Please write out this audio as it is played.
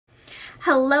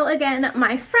Hello again,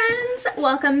 my friends.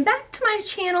 Welcome back to my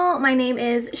channel. My name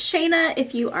is Shayna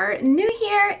if you are new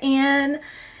here, and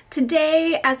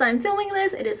today, as I'm filming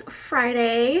this, it is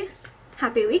Friday.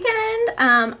 Happy weekend.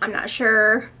 I'm not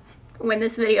sure when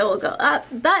this video will go up,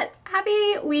 but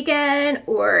happy weekend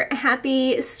or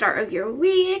happy start of your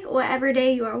week, whatever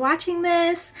day you are watching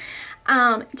this.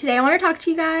 Today I want to talk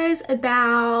to you guys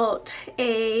about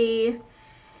a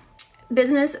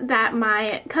business that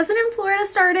my cousin in Florida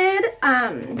started.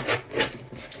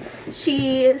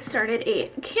 She started a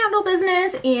candle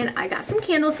business and I got some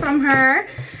candles from her.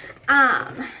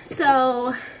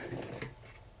 So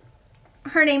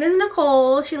her name is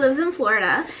Nicole. She lives in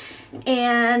Florida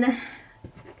and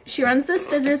she runs this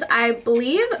business, I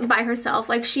believe, by herself.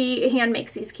 Like, she hand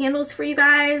makes these candles for you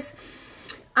guys.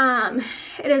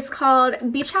 It is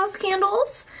called Beach House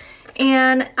Candles,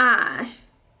 and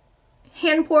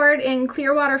hand poured in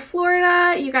Clearwater,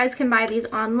 Florida. You guys can buy these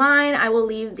online. I will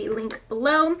leave the link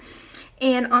below.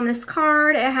 And on this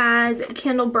card, it has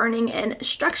candle burning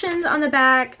instructions on the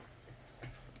back.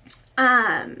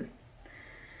 You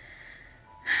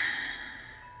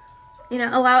know,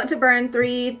 allow it to burn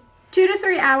 2 to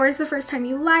 3 hours the first time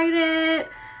you light it.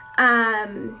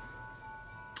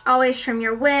 Always trim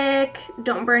your wick.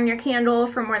 Don't burn your candle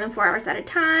for more than 4 hours at a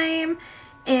time.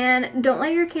 And don't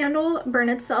let your candle burn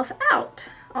itself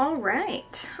out. All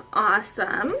right,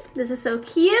 awesome. This is so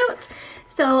cute.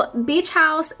 So Beach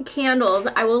House Candles,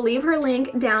 I will leave her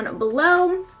link down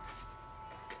below.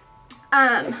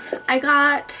 I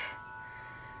got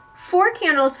 4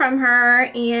 candles from her,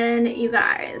 and you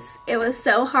guys, it was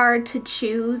so hard to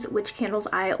choose which candles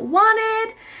I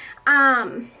wanted.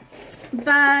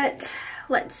 But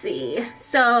let's see.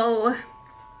 So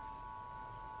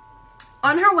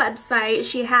on her website,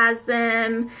 she has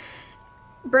them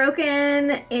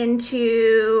broken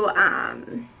into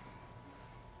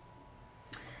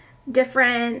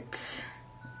different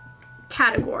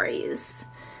categories.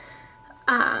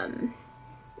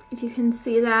 If you can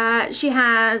see that, she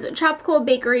has tropical,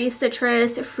 bakery,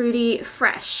 citrus, fruity,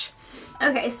 fresh.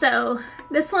 Okay, so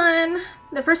this one,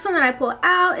 the first one that I pull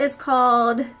out is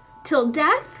called Till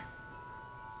Death.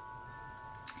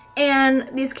 And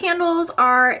these candles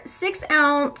are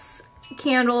 6-ounce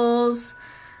candles,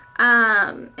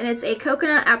 and it's a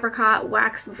coconut apricot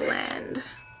wax blend.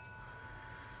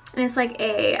 And it's like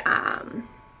a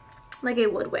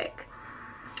wood wick.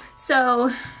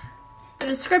 So the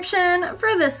description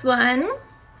for this one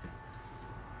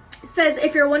says,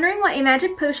 if you're wondering what a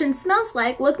magic potion smells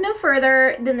like, look no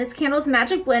further than this candle's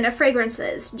magic blend of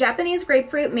fragrances. Japanese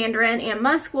grapefruit, mandarin, and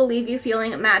musk will leave you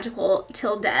feeling magical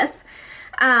till death.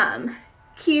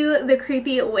 Cue the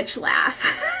creepy witch laugh.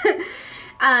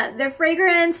 The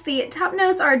fragrance, the top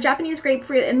notes are Japanese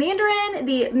grapefruit and mandarin.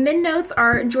 The mid notes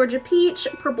are Georgia peach,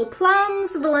 purple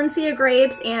plums, Valencia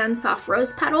grapes, and soft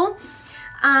rose petal.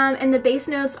 And the base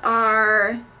notes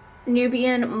are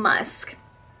Nubian musk.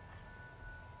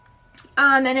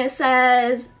 And it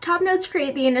says, top notes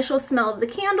create the initial smell of the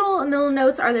candle, middle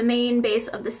notes are the main base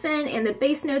of the scent, and the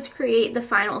base notes create the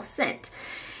final scent.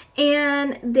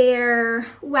 And their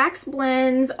wax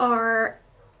blends are,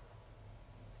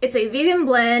 it's a vegan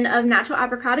blend of natural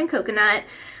apricot and coconut,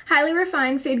 highly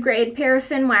refined food grade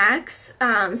paraffin wax,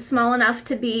 small enough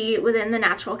to be within the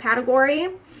natural category.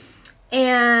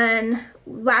 And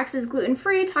wax is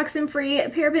gluten-free, toxin-free,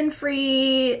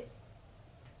 paraben-free,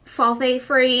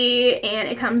 sulfate-free, and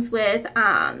it comes with,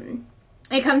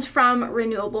 it comes from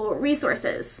renewable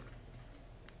resources.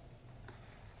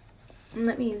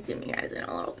 Let me zoom you guys in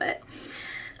a little bit.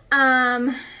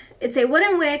 It's a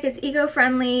wooden wick, it's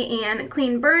eco-friendly and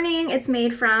clean burning. It's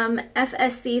made from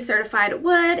FSC certified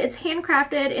wood. It's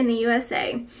handcrafted in the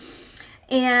USA.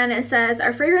 And it says,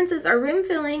 our fragrances are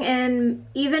room-filling and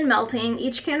even melting.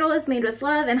 Each candle is made with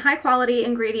love and high-quality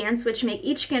ingredients, which make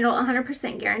each candle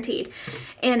 100% guaranteed.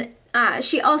 And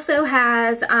she also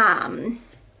has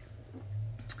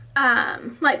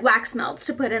like wax melts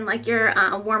to put in like your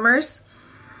warmers.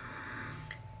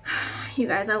 You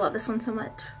guys, I love this one so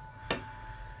much.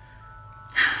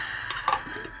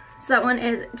 So that one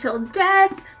is Till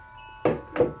Death.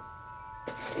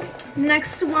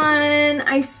 Next one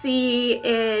I see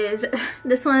is,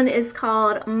 this one is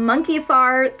called Monkey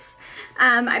Farts.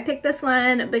 I picked this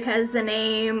one because the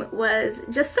name was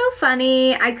just so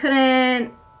funny. I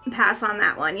couldn't pass on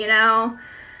that one, you know?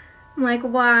 I'm like,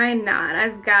 why not?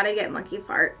 I've got to get Monkey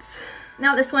Farts.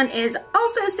 Now this one is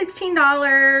also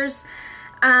 $16.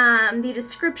 The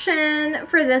description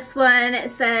for this one, it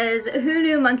says, "Who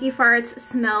knew monkey farts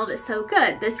smelled so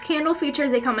good? This candle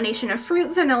features a combination of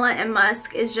fruit, vanilla, and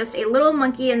musk. Is just a little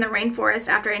monkey in the rainforest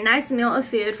after a nice meal of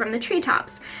food from the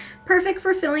treetops. Perfect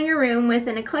for filling your room with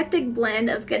an eclectic blend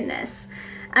of goodness."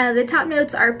 The top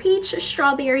notes are peach,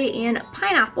 strawberry, and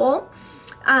pineapple,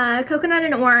 coconut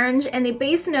and orange, and the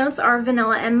base notes are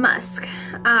vanilla and musk.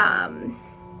 And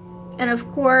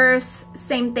of course,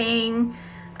 same thing.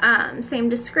 Same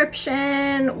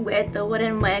description with the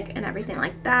wooden wick and everything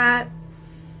like that.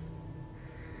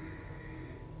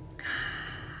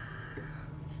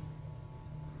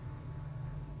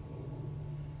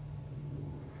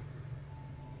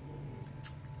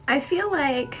 I feel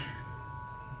like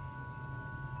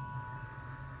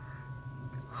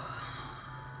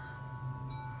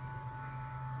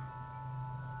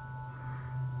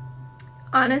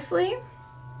honestly,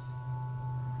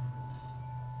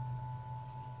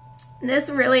 this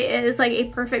really is like a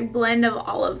perfect blend of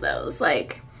all of those.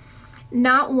 Like,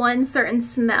 not one certain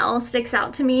smell sticks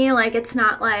out to me. Like, it's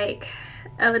not like,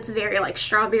 oh, it's very like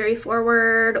strawberry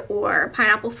forward or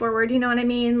pineapple forward, you know what I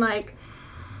mean? Like,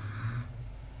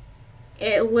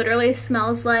 it literally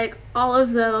smells like all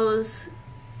of those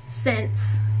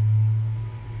scents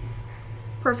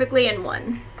perfectly in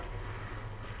one.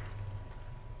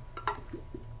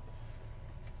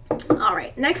 All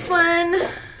right, next one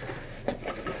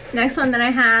that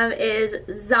I have is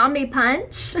Zombie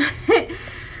Punch.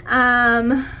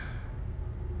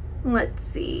 Let's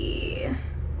see.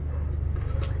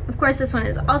 Of course, this one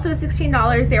is also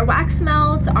 $16. Their wax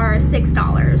melts are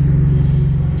 $6.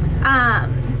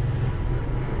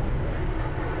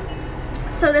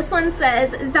 So this one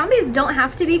says, "Zombies don't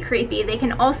have to be creepy. They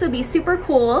can also be super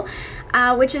cool,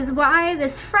 which is why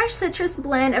this fresh citrus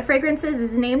blend of fragrances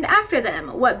is named after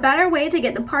them. What better way to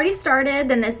get the party started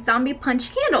than this Zombie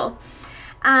Punch candle?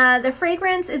 The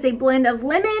fragrance is a blend of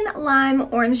lemon, lime,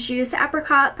 orange juice,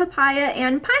 apricot, papaya,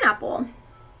 and pineapple."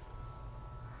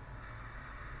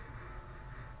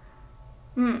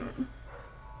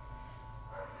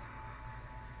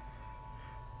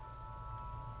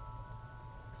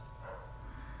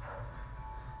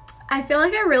 I feel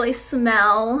like I really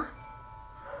smell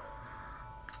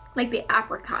like the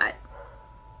apricot.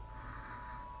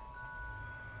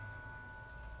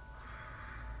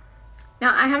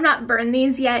 Now, I have not burned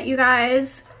these yet, you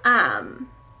guys, but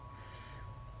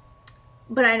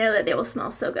I know that they will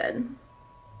smell so good.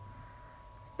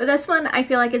 But this one, I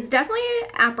feel like it's definitely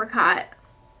apricot.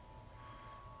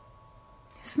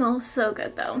 It smells so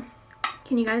good, though.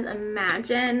 Can you guys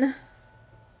imagine?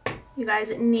 You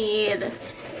guys need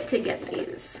to get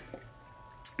these.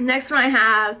 Next one I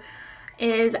have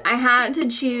is, I had to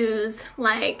choose,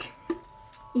 like,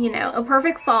 you know, a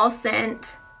perfect fall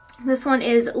scent. This one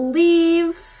is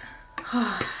Leaves.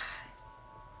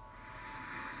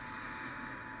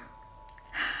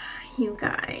 You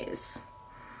guys,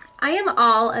 I am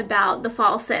all about the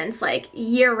fall scents like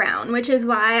year round, which is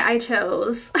why I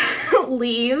chose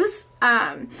Leaves.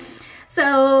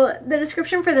 So the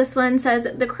description for this one says,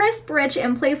 "The crisp, rich,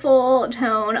 and playful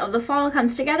tone of the fall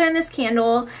comes together in this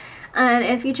candle, and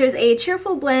it features a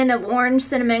cheerful blend of orange,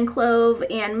 cinnamon, clove,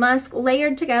 and musk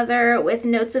layered together with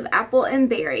notes of apple and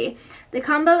berry. The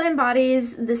combo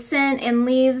embodies the scent and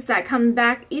leaves that come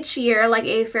back each year like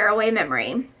a faraway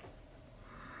memory."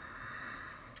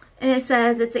 And it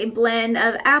says it's a blend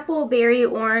of apple, berry,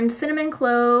 orange, cinnamon,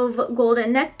 clove,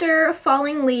 golden nectar,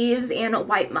 falling leaves, and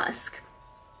white musk.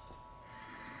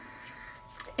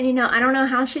 And you know, I don't know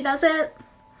how she does it,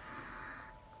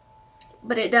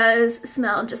 but it does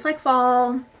smell just like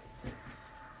fall.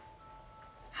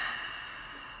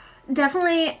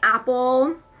 Definitely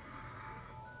apple.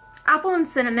 Apple and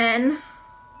cinnamon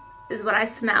is what I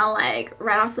smell like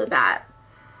right off the bat.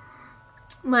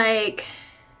 Like,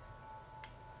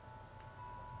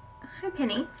 hi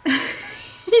Penny.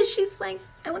 She's like,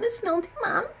 "I want to smell too,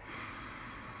 Mom."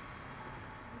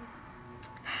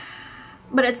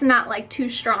 But it's not like too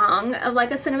strong of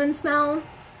like a cinnamon smell.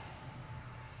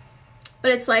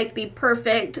 But it's like the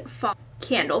perfect fall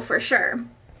candle for sure.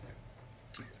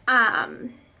 Yes,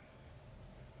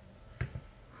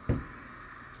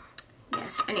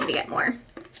 I need to get more.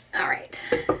 All right.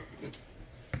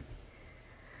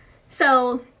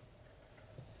 So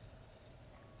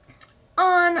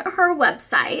on her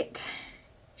website,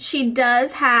 she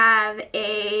does have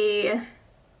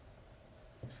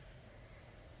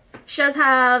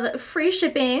free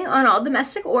shipping on all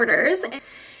domestic orders.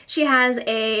 She has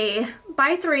a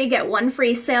buy 3 get 1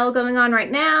 free sale going on right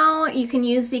now. You can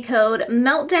use the code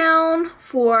MELTDOWN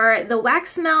for the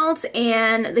wax melts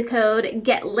and the code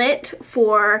GETLIT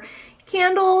for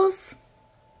candles.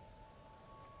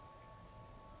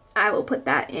 I will put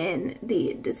that in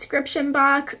the description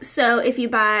box. So if you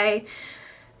buy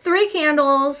 3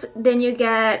 candles, then you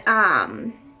get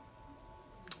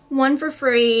 1 for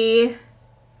free.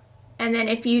 And then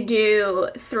if you do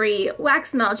 3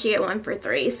 wax melts, you get 1 for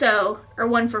 3. So, or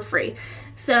 1 for free.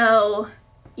 So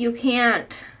you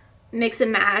can't mix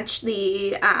and match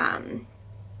the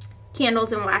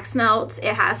candles and wax melts.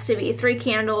 It has to be 3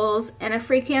 candles and a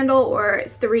free candle, or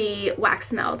 3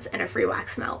 wax melts and a free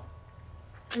wax melt.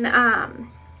 And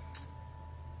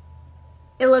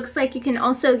it looks like you can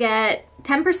also get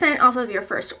 10% off of your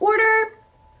first order.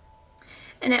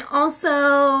 And it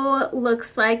also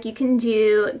looks like you can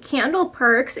do candle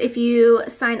perks. If you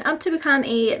sign up to become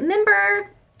a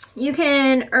member, you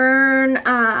can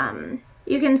earn,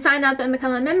 you can sign up and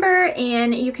become a member,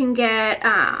 and you can get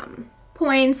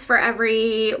points for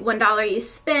every $1 you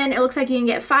spend. It looks like you can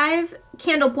get 5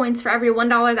 candle points for every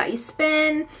 $1 that you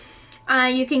spend.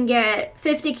 You can get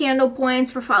 50 candle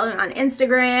points for following on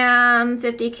Instagram,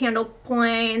 50 candle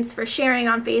points for sharing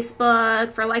on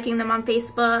Facebook, for liking them on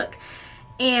Facebook,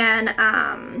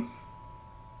 and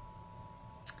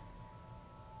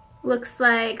looks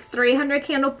like 300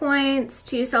 candle points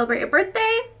to celebrate your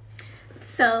birthday.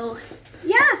 So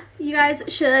yeah, you guys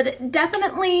should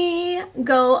definitely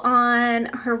go on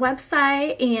her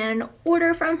website and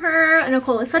order from her.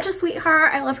 Nicole is such a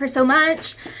sweetheart. I love her so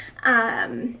much.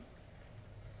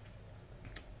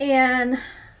 And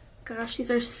gosh, these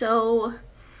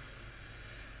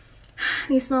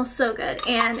smell so good.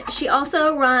 And she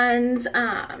also runs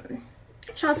another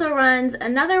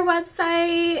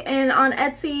website, and on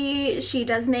Etsy she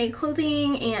does make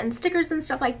clothing and stickers and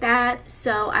stuff like that.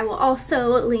 So I will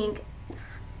also link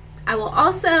that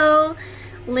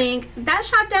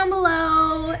shop down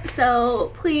below,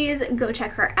 so please go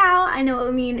check her out. I know it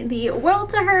would mean the world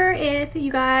to her if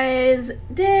you guys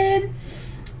did.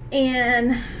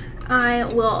 And I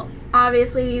will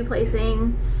obviously be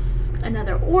placing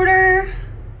another order.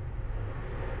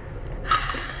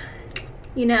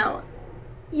 You know,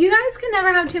 you guys can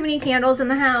never have too many candles in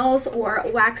the house or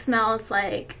wax melts.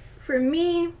 Like for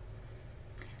me,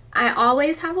 I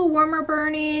always have a warmer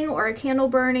burning or a candle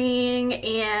burning,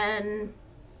 and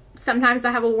sometimes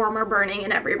I have a warmer burning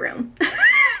in every room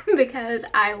because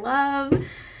I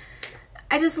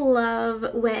just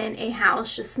love when a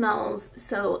house just smells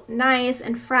so nice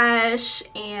and fresh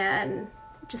and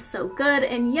just so good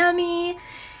and yummy.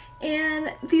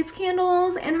 And these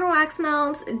candles and her wax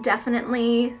melts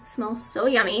definitely smell so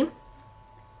yummy.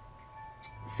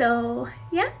 So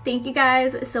yeah, thank you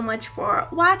guys so much for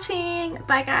watching.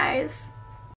 Bye guys.